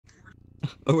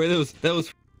Oh wait, that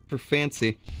was for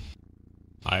fancy.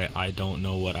 I don't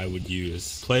know what I would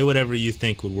use. Play whatever you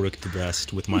think would work the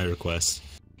best with my requests.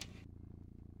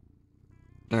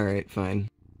 Alright, fine.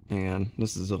 Hang on.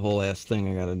 This is a whole ass thing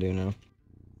I gotta do now.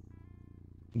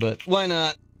 But why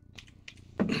not?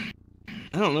 I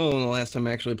don't know when the last time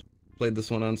I actually played this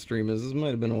one on stream is. This might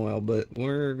have been a while, but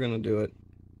we're gonna do it.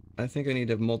 I think I need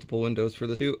to have multiple windows for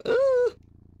this too.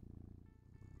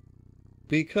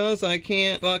 Because I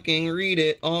can't fucking read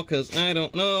it all because I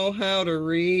don't know how to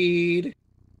read.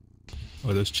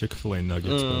 Oh, those Chick-fil-A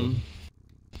nuggets, bro.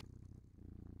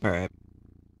 Alright.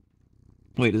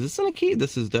 Wait, is this in a key?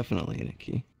 This is definitely in a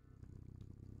key.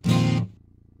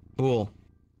 Cool.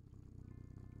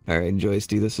 Alright, Joyce,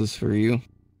 this is for you.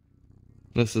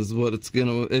 This is what it's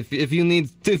gonna... If you need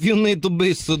to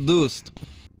be seduced.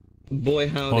 Boy,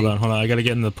 howdy. Hold on. I gotta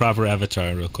get in the proper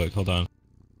avatar real quick. Hold on.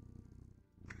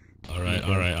 Alright,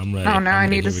 I'm ready. Oh, now I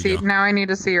need to see. Now I need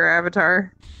to see your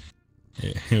avatar.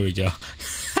 Here we go.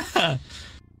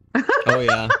 Oh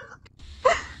yeah.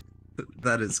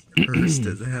 That is cursed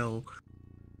as hell.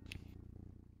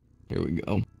 Here we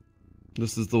go.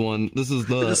 This is the one. This is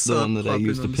the one that I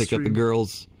used to pick up the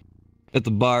girls at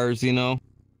the bars. You know,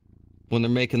 when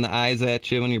they're making the eyes at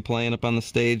you when you're playing up on the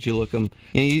stage. You look them.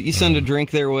 You send a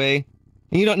drink their way.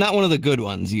 You don't, not one of the good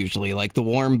ones usually, like the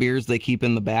warm beers they keep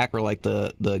in the back, or like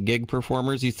the gig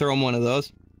performers. You throw them one of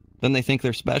those, then they think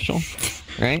they're special,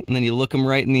 right? And then you look them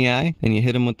right in the eye, and you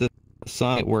hit them with the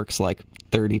song. It works like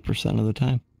 30% of the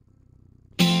time.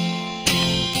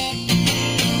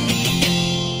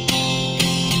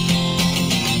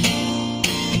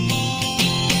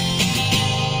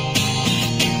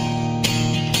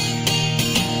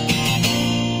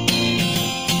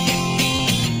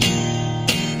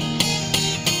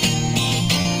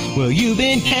 Well, you've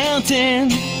been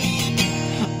counting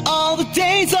all the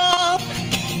days off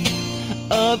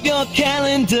of your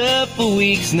calendar for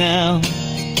weeks now.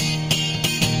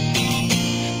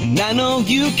 And I know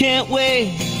you can't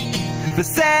wait for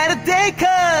Saturday,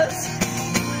 'cause,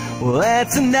 well,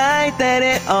 that's the night that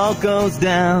it all goes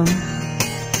down.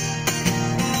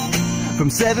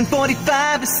 From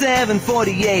 7:45 to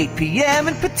 7:48 p.m.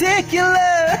 in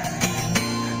particular,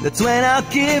 that's when I'll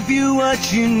give you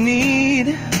what you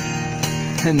need.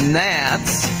 And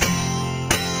that's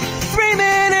 3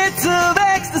 minutes of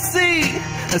ecstasy,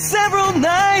 several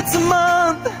nights a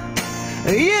month.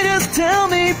 You just tell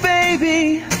me,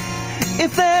 baby,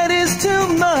 if that is too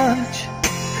much.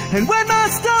 And when my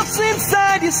stuff's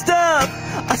inside your stuff,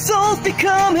 our souls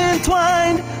become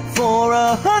entwined. For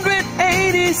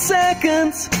 180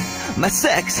 seconds, my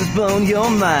sex has blown your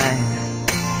mind.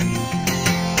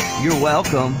 You're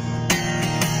welcome.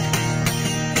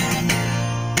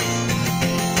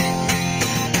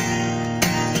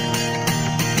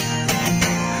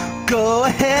 Go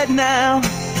ahead now,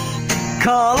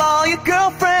 call all your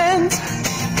girlfriends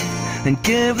and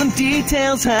give them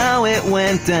details how it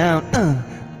went down.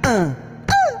 I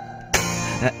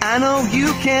know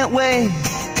you can't wait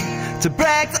to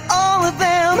brag to all of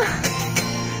them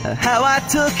how I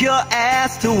took your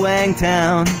ass to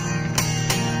Wangtown.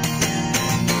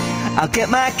 I'll get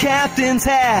my captain's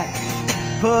hat,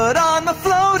 put on the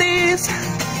floaties,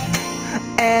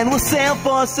 and we'll sail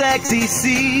for sexy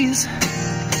seas.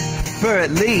 For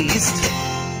at least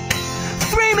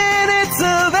 3 minutes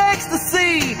of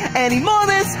ecstasy. Any more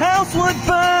this house would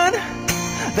burn.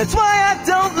 That's why I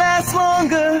don't last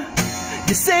longer.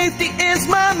 Your safety is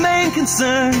my main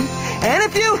concern. And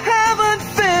if you haven't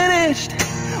finished,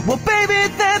 well baby,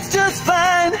 that's just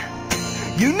fine.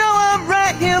 You know I'm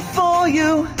right here for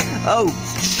you. Oh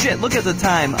shit, look at the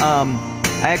time.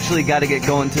 I actually gotta get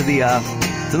going to the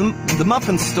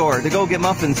muffin store to go get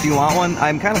muffins. Do you want one?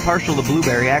 I'm kind of partial to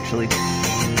blueberry, actually.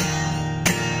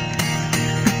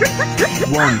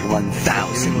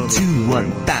 1,000, 2,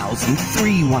 1,000,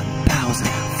 3, 1,000,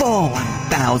 4,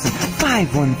 1,000,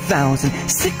 5, 1,000,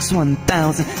 6,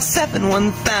 1,000, 7,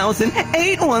 1,000,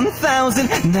 8,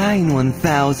 1,000, 9,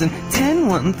 1,000, 10,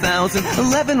 1,000,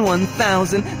 11,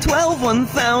 1,000, 12,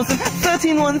 1,000,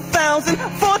 13, 1,000,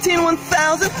 14,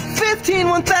 1,000, 15,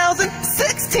 1,000,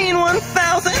 16,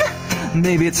 1,000.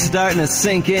 Maybe it's starting to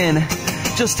sink in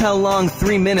just how long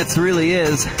 3 minutes really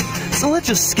is. So let's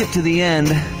just skip to the end.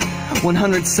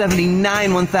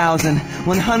 179, 1,000,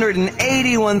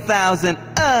 180, 1,000. 3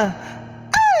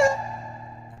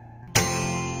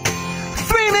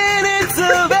 minutes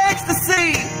of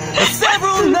ecstasy,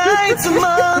 several nights a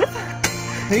month.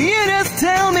 You just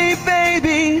tell me,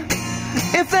 baby,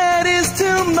 if that is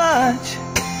too much.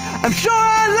 I'm sure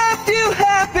I left you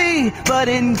happy, but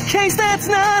in case that's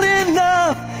not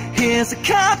enough, Here's a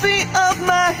copy of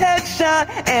my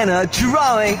headshot and a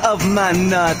drawing of my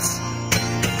nuts.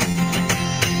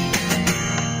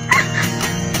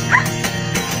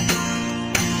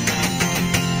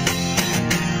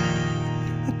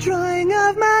 A drawing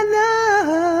of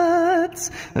my nuts.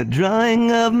 A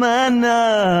drawing of my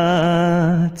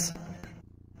nuts.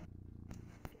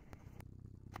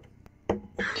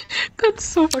 That's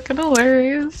so fucking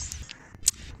hilarious.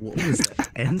 What was that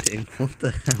ending? What the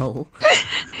hell?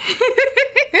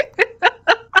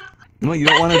 Well, you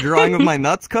don't want a drawing of my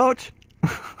nuts, Coach?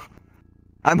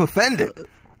 I'm offended.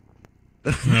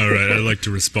 Alright, I'd like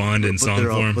to respond in song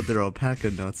form. But they're alpaca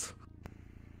nuts.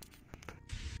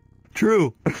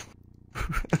 True.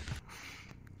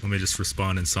 Let me just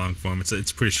respond in song form. It's a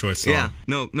pretty short song. Yeah.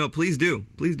 No, please do.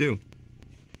 Please do.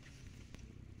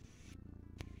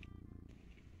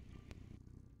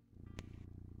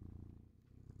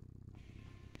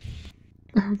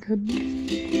 Oh, goodness.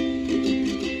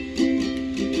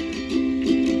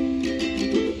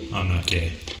 I'm not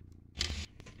gay.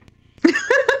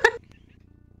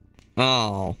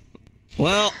 Oh.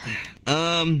 Well,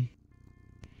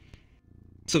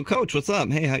 so Coach, what's up?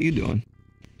 Hey, how you doing?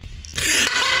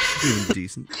 Doing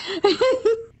decent.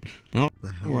 Oh,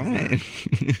 alright.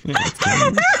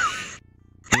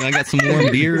 I got some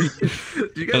warm beer.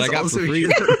 Did you guys I got also for free. hear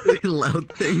that really loud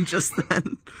thing just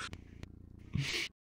then?